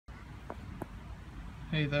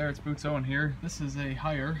Hey there, it's Boots Owen here. This is a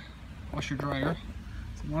hire washer dryer.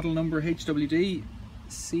 It's model number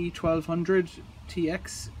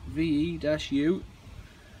HWD-C1200TXVE-U.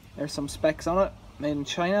 There's some specs on it, made in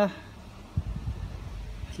China.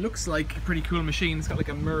 It looks like a pretty cool machine. It's got like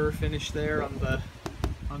a mirror finish there on the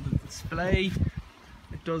display.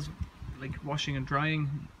 It does like washing and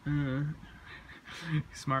drying.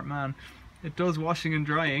 Smart man. It does washing and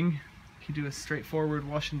drying. You can do a straightforward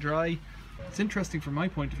wash and dry. It's interesting from my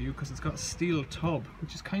point of view because it's got a steel tub,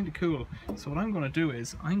 which is kind of cool. So what I'm going to do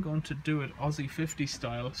is I'm going to do it Aussie 50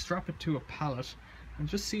 style, strap it to a pallet and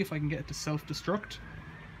just see if I can get it to self-destruct.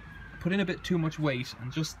 Put in a bit too much weight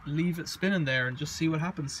and just leave it spinning there and just see what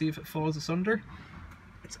happens, see if it falls asunder.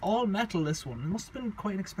 It's all metal, this one. It must have been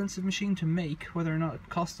quite an expensive machine to make, whether or not it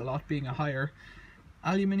cost a lot being a hire.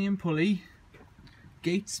 Aluminium pulley,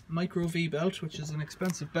 Gates micro V belt, which is an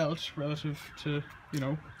expensive belt relative to, you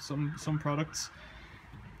know, some products.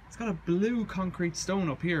 It's got a blue concrete stone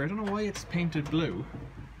up here. I don't know why it's painted blue.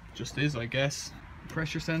 It just is, I guess.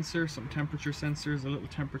 Pressure sensor, some temperature sensors, a little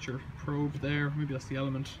temperature probe there. Maybe that's the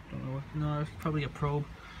element. Don't know. No, it's probably a probe.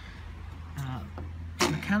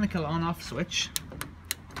 Mechanical on-off switch.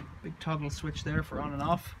 Big toggle switch there for on and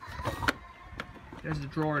off. There's the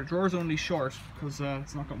drawer. The drawer's only short because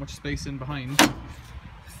it's not got much space in behind.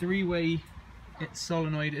 Three-way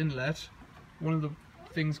solenoid inlet. One of the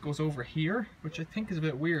things goes over here, which I think is a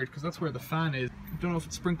bit weird because that's where the fan is. I don't know if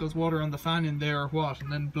it sprinkles water on the fan in there or what,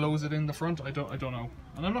 and then blows it in the front. I don't know,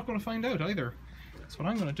 and I'm not going to find out either. So what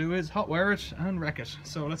I'm going to do is hotwire it and wreck it.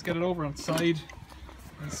 So let's get it over on the side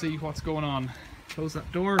and see what's going on. Close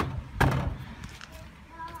that door.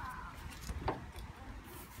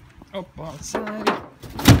 Up on the side.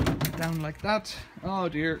 Down like that. Oh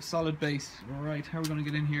dear, solid base. Alright, how are we going to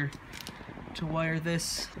get in here to wire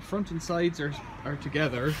this? The front and sides are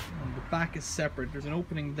together and the back is separate. There's an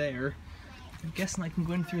opening there. I'm guessing I can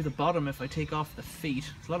go in through the bottom if I take off the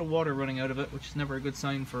feet. There's a lot of water running out of it, which is never a good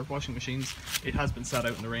sign for washing machines. It has been sat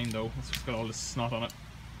out in the rain though. It's just got all this snot on it.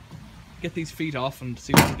 Get these feet off and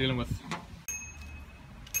see what we're dealing with.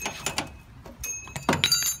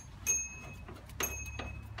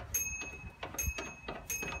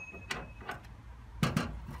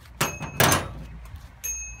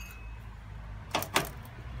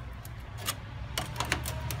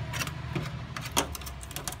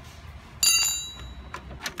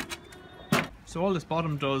 So all this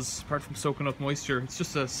bottom does, apart from soaking up moisture, it's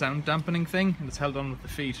just a sound dampening thing and it's held on with the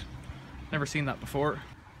feet. Never seen that before.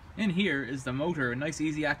 In here is the motor, a nice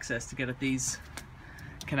easy access to get at these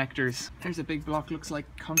connectors. There's a big block, looks like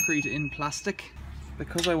concrete in plastic.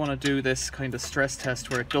 Because I want to do this kind of stress test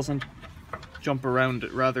where it doesn't jump around,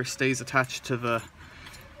 it rather stays attached to the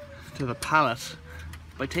pallet.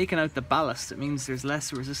 By taking out the ballast, it means there's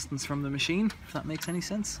less resistance from the machine, if that makes any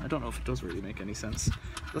sense. I don't know if it does really make any sense.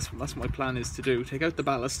 That's what my plan is to do. Take out the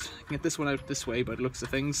ballast. I can get this one out this way by the looks of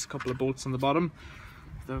things. A couple of bolts on the bottom.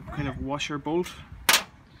 The kind of washer bolt.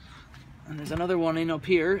 And there's another one in up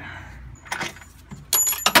here.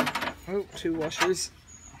 Oh, two washers.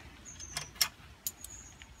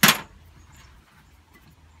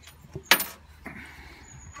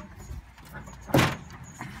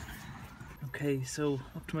 Okay, so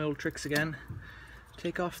up to my old tricks again.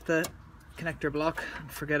 Take off the connector block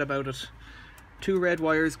and forget about it. Two red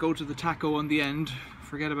wires go to the taco on the end.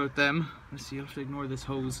 Forget about them. Let's see, you'll have to ignore this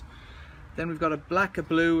hose. Then we've got a black, a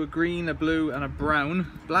blue, a green, a blue and a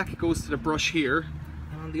brown. Black goes to the brush here.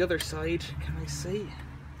 And on the other side, can I see?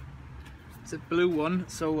 It's a blue one,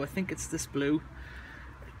 so I think it's this blue.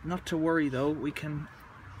 Not to worry though, we can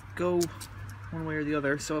go one way or the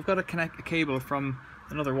other. So I've got to connect a cable from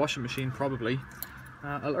another washing machine probably.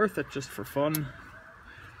 I'll earth it just for fun.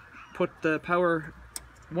 Put the power,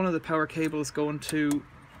 one of the power cables going to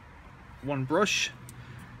one brush,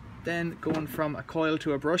 then going from a coil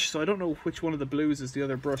to a brush. So I don't know which one of the blues is the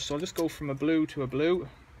other brush, so I'll just go from a blue to a blue.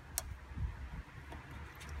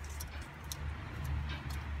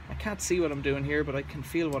 I can't see what I'm doing here, but I can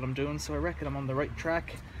feel what I'm doing, so I reckon I'm on the right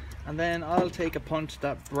track. And then I'll take a punt.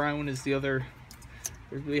 That brown is the other.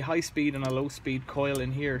 There's a high speed and a low speed coil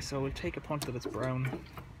in here, so we'll take a punt that it's brown.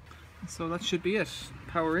 So that should be it.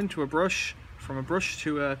 Power into a brush, from a brush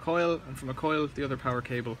to a coil, and from a coil the other power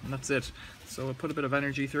cable, and that's it. So we'll put a bit of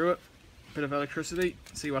energy through it, a bit of electricity,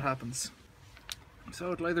 see what happens.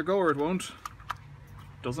 So it'll either go or it won't.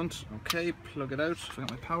 Doesn't. Okay, plug it out. If I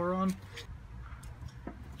got my power on.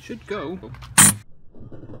 Should go. It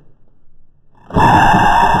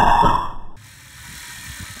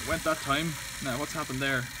went that time. Now what's happened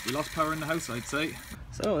there? We lost power in the house, I'd say.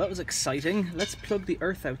 So that was exciting. Let's plug the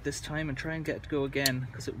earth out this time and try and get it to go again,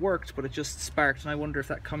 because it worked, but it just sparked, and I wonder if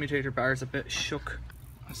that commutator bar is a bit shook.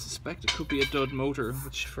 I suspect it could be a dud motor,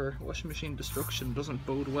 which for washing machine destruction doesn't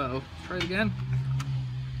bode well. Try it again.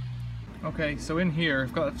 Okay, so in here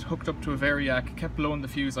I've got it hooked up to a variac, kept blowing the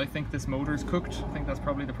fuse. I think this motor's cooked. I think that's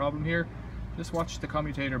probably the problem here. Just watch the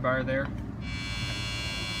commutator bar there.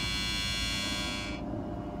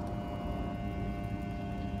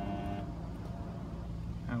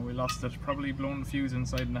 And we lost it, probably blown the fuse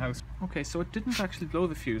inside in the house. Okay, so it didn't actually blow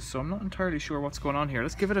the fuse, so I'm not entirely sure what's going on here.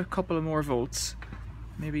 Let's give it a couple of more volts,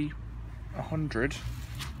 maybe 100.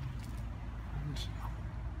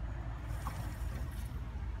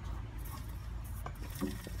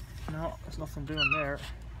 No, there's nothing doing there.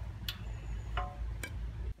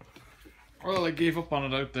 Well, I gave up on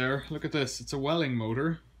it out there. Look at this, it's a Welling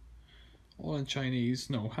motor. All in Chinese,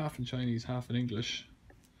 no, half in Chinese, half in English.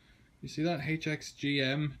 You see that?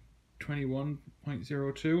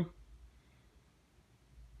 HWD-C1200TXVE-U.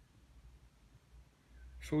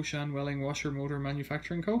 Foshan Welling Washer Motor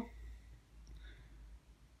Manufacturing Co.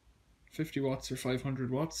 50 watts or 500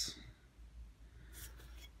 watts.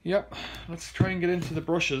 Yep, let's try and get into the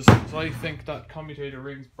brushes, because I think that commutator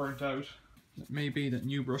ring's burnt out. It may be that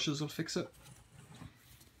new brushes will fix it.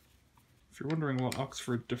 If you're wondering what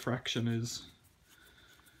Oxford diffraction is,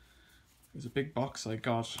 it was a big box I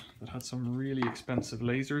got that had some really expensive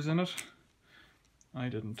lasers in it. I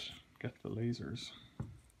didn't get the lasers.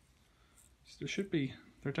 So there should be,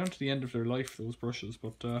 they're down to the end of their life, those brushes,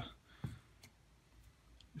 but there's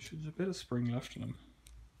a bit of spring left in them.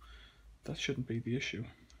 That shouldn't be the issue.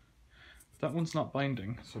 That one's not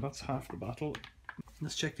binding, so that's half the battle.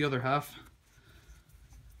 Let's check the other half.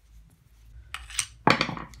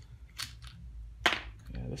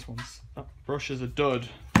 Yeah, this one's, that brush is a dud,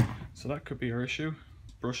 so that could be our issue.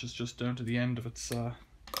 Brush is just down to the end of its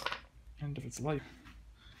life.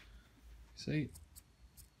 See,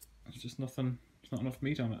 there's just nothing. There's not enough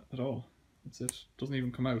meat on it at all. That's it. Doesn't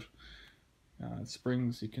even come out.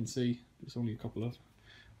 Springs, you can see there's only a couple of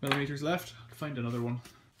millimeters left. I'll find another one.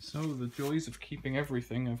 So the joys of keeping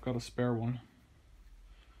everything, I've got a spare one.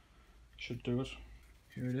 Should do it.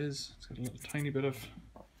 Here it is. It's got a little tiny bit of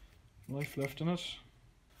life left in it.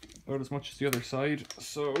 About as much as the other side.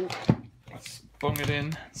 So let's bung it in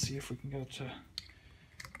and see if we can get it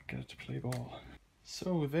to play ball.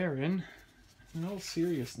 So therein, in all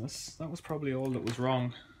seriousness, that was probably all that was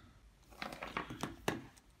wrong.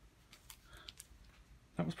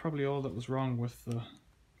 That was probably all that was wrong with the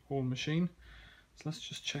whole machine. So let's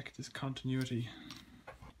just check this continuity.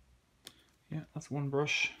 Yeah, that's one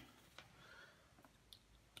brush.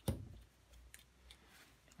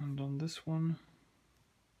 And on this one,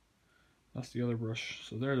 that's the other brush.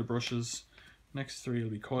 So there are the brushes. Next three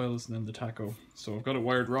will be coils and then the tacho. So I've got it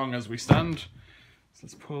wired wrong as we stand. So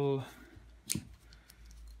let's pull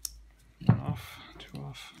one off, two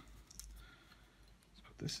off. Let's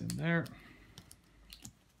put this in there.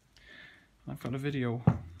 I've got a video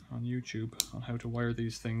on YouTube on how to wire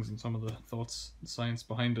these things and some of the thoughts and science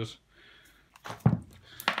behind it.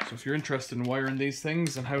 So if you're interested in wiring these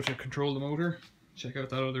things and how to control the motor, check out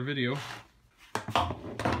that other video.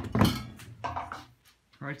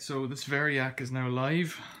 Right, so this variac is now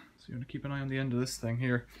live. So you want to keep an eye on the end of this thing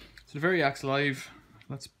here. So the variac's live.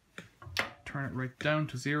 Let's turn it right down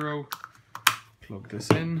to 0. Plug this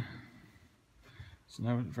in. So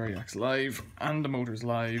now the variac's live and the motor's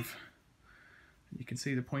live. You can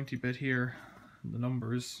see the pointy bit here, the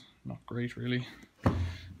numbers, not great really. Put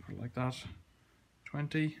it like that.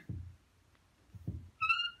 20,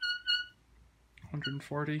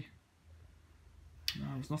 140. No,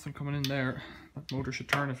 there's nothing coming in there. That motor should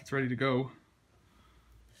turn if it's ready to go.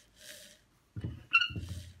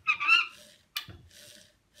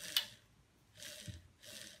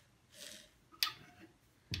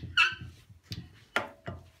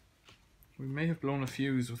 We may have blown a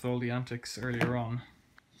fuse with all the antics earlier on.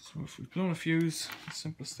 So if we've blown a fuse, the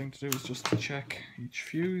simplest thing to do is just to check each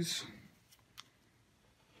fuse.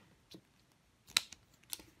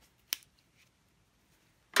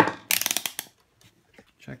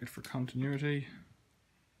 Check it for continuity.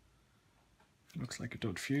 It looks like a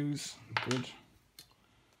dud fuse. Good.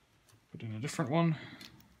 Put in a different one.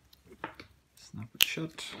 Snap it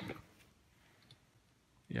shut.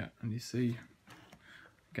 Yeah, and you see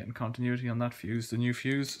getting continuity on that fuse, the new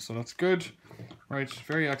fuse, so that's good. Right,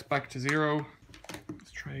 variac's back to 0.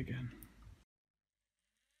 Let's try again.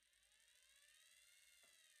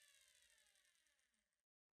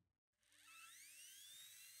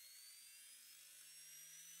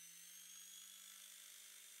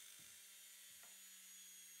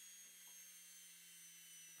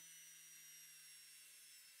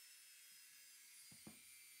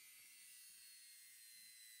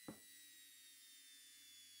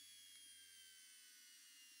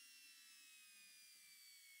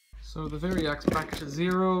 So the variac's back to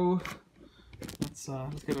 0. Let's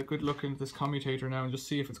get a good look into this commutator now and just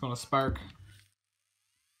see if it's going to spark.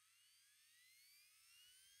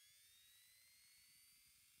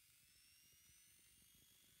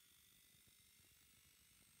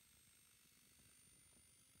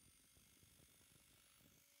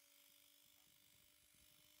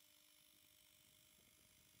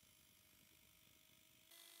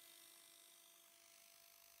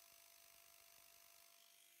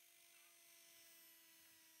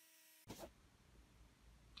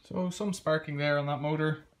 So some sparking there on that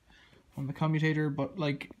motor, on the commutator, but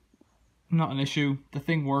like not an issue. The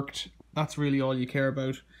thing worked. That's really all you care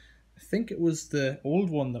about. I think it was the old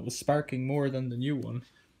one that was sparking more than the new one,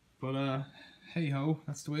 but hey ho,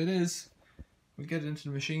 that's the way it is. We'll get it into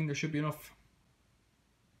the machine. There should be enough.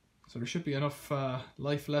 So there should be enough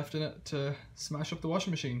life left in it to smash up the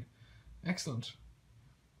washing machine. Excellent.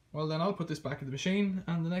 Well then, I'll put this back in the machine,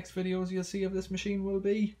 and the next videos you'll see of this machine will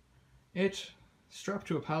be it strapped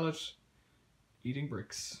to a pallet, eating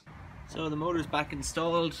bricks. So the motor's back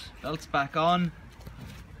installed, belt's back on.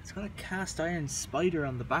 It's got a cast iron spider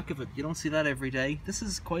on the back of it. You don't see that every day. This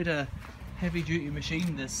is quite a heavy duty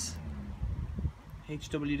machine, this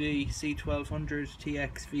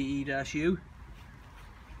HWD-C1200TXVE-U.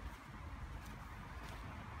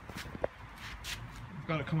 I've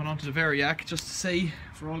got it coming onto the variac just to see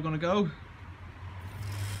if we're all going to go.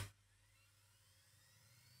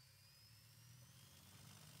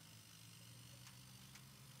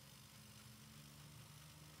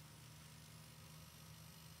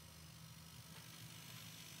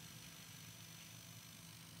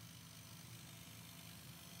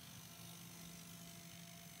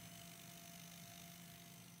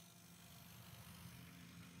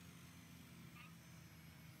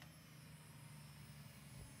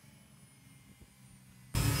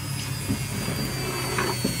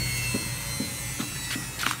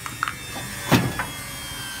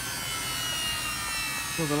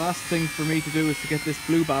 So the last thing for me to do is to get this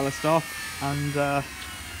blue ballast off, and don't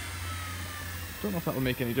know if that will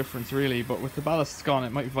make any difference really, but with the ballast gone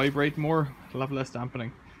it might vibrate more, it'll have less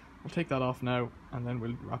dampening. I'll take that off now and then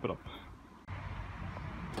we'll wrap it up.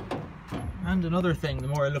 And another thing, the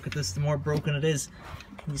more I look at this, the more broken it is.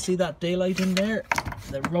 Can you see that daylight in there?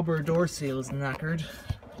 The rubber door seal is knackered.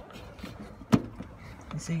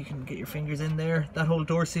 You see, you can get your fingers in there. That whole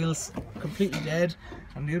door seal's completely dead.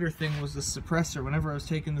 And the other thing was the suppressor. Whenever I was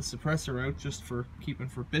taking the suppressor out just for keeping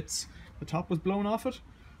for bits, the top was blown off it.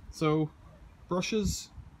 So brushes,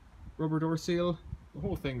 rubber door seal, the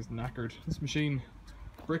whole thing's knackered. This machine,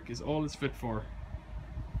 brick is all it's fit for.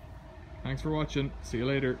 Thanks for watching. See you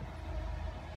later.